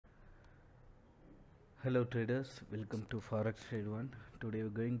Hello traders, welcome to Forex Trade 1. Today we're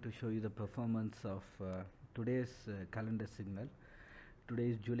going to show you the performance of today's calendar signal.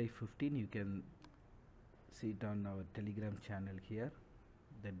 Today is July 15. You can see it on our Telegram channel here.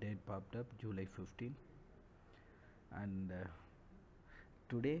 The date popped up July 15. And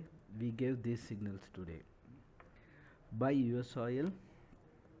today we gave these signals today. Buy USOIL,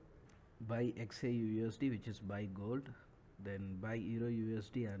 buy XAUUSD, which is buy gold, then buy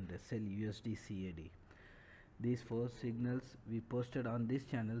EURUSD and sell USDCAD. These four signals we posted on this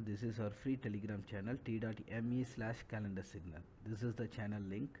channel. This is our free Telegram channel, t.me/calendar signal. This is the channel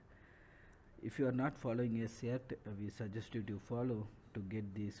link. If you are not following us yet, we suggest you to follow to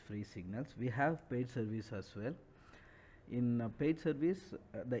get these free signals. We have paid service as well. In paid service,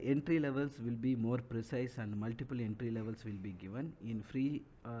 the entry levels will be more precise and multiple entry levels will be given. In free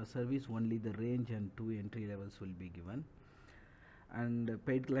service, only the range and 2 entry levels will be given. And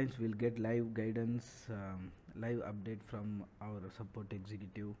paid clients will get live guidance, live update from our support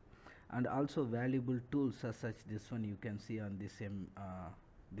executive, and also valuable tools as such. This one you can see on this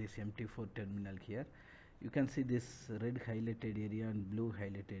this MT4 terminal here. You can see this red highlighted area and blue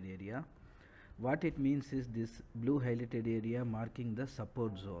highlighted area. What it means is this blue highlighted area marking the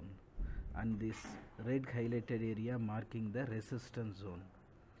support zone and this red highlighted area marking the resistance zone.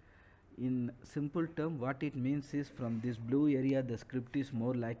 In simple term, what it means is from this blue area the script is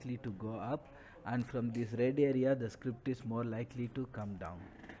more likely to go up, and from this red area the script is more likely to come down.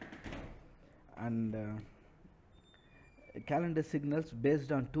 And calendar signals,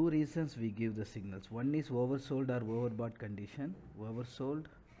 based on 2 reasons we give the signals. One is oversold or overbought condition, oversold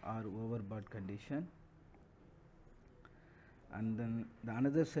or overbought condition. And then the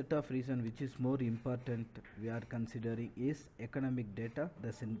another set of reason which is more important we are considering is economic data.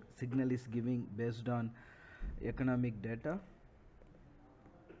 The signal is giving based on economic data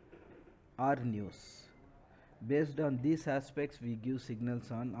or news. Based on these aspects we give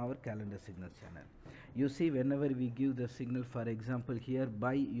signals on our calendar signals channel. You see, whenever we give the signal, for example here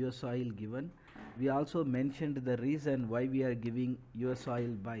buy USOIL given, we also mentioned the reason why we are giving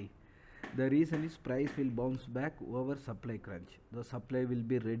USOIL buy. The reason is price will bounce back over supply crunch. The supply will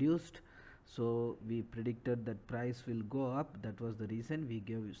be reduced, so we predicted that price will go up. That was the reason we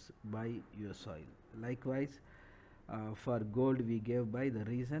gave buy USOIL. Likewise, for gold we gave buy, the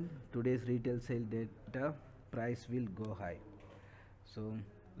reason today's retail sale data price will go high. So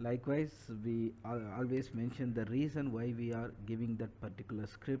likewise we always mention the reason why we are giving that particular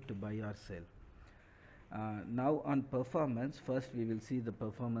script buy or sell. Now on performance, first we will see the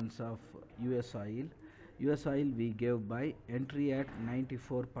performance of USOIL. USOIL we gave buy, entry at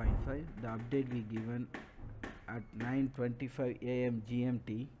 94.5. The update we given at 9:25 AM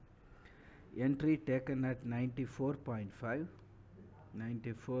GMT. Entry taken at 94.5,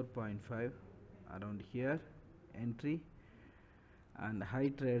 94.5 around here. Entry and high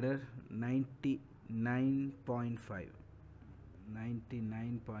trader 99.5,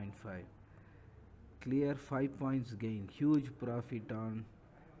 99.5. Clear 5 points gain, huge profit on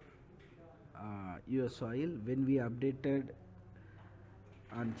USOIL. When we updated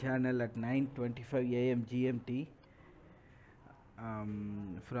on channel at 9:25 AM GMT,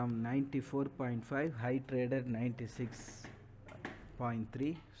 from 94.5, high traded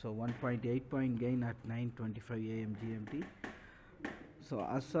 96.3, so 1.8 point gain at 9:25 AM GMT. So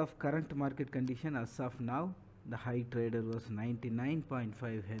as of current market condition, as of now, the high trader was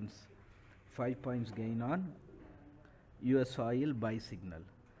 99.5, hence 5 points gain on USOIL buy signal.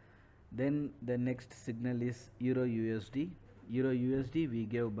 Then the next signal is EURUSD. EURUSD we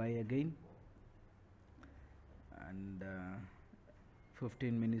gave buy again, and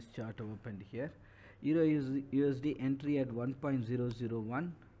 15 minutes chart opened here. EURUSD entry at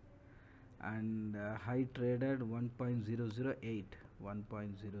 1.001 and high traded 1.008,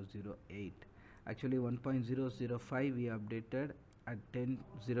 1.008. Actually 1.005 we updated at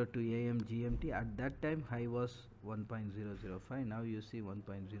 10:02 AM GMT. At that time high was 1.005. Now you see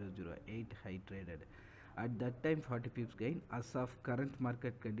 1.008 high traded. At that time 40 pips gain. As of current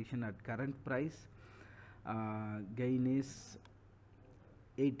market condition, at current price, gain is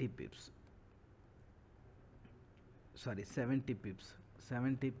 80 pips. Sorry, 70 pips.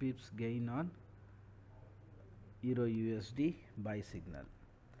 70 pips gain on EURUSD buy signal.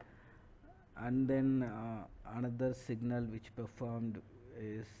 And then another signal which performed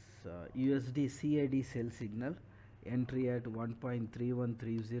is USDCAD sell signal, entry at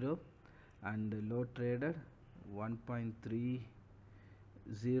 1.3130 and low traded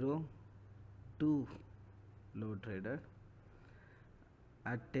 1.302 low traded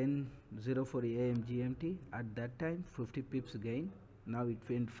at 10:04 AM GMT. At that time 50 pips gain. Now it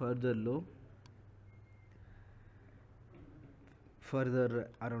went further low further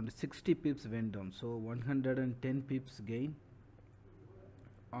around 60 pips went down, so 110 pips gain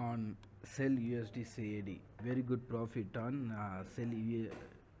on sell USDCAD. Very good profit on sell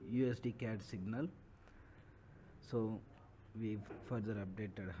USDCAD signal. So we further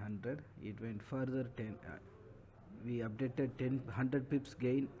updated 100, it went further 10, we updated 100 pips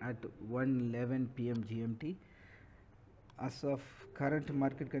gain at 1:11 p.m. GMT. As of current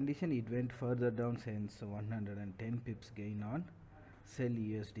market condition, it went further down since 110 pips gain on sell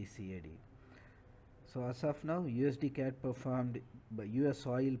USDCAD. So as of now, USDCAD performed,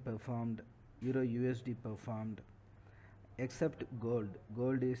 USOIL performed, Euro USD performed, except gold.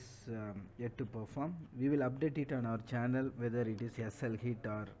 Gold is yet to perform. We will update it on our channel whether it is SL hit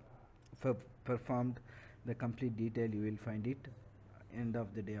or performed. The complete detail you will find it end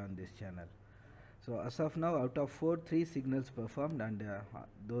of the day on this channel. So as of now, out of 3 signals performed, and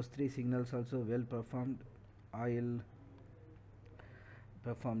those 3 signals also well performed. Oil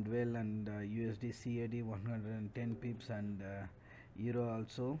performed well, and USD CAD 110 pips, and Euro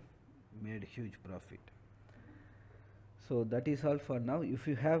also made huge profit. So that is all for now. If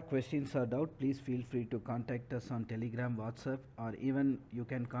you have questions or doubt, please feel free to contact us on Telegram, WhatsApp, or even you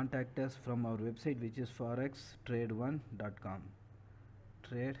can contact us from our website, which is forextrade1.com,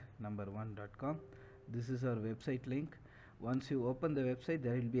 trade number 1.com. This is our website link. Once you open the website,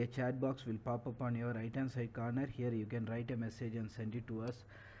 there will be a chat box will pop up on your right hand side corner. Here you can write a message and send it to us.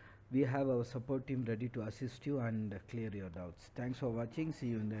 We have our support team ready to assist you and clear your doubts. Thanks for watching. See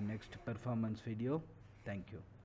you in the next performance video. Thank you.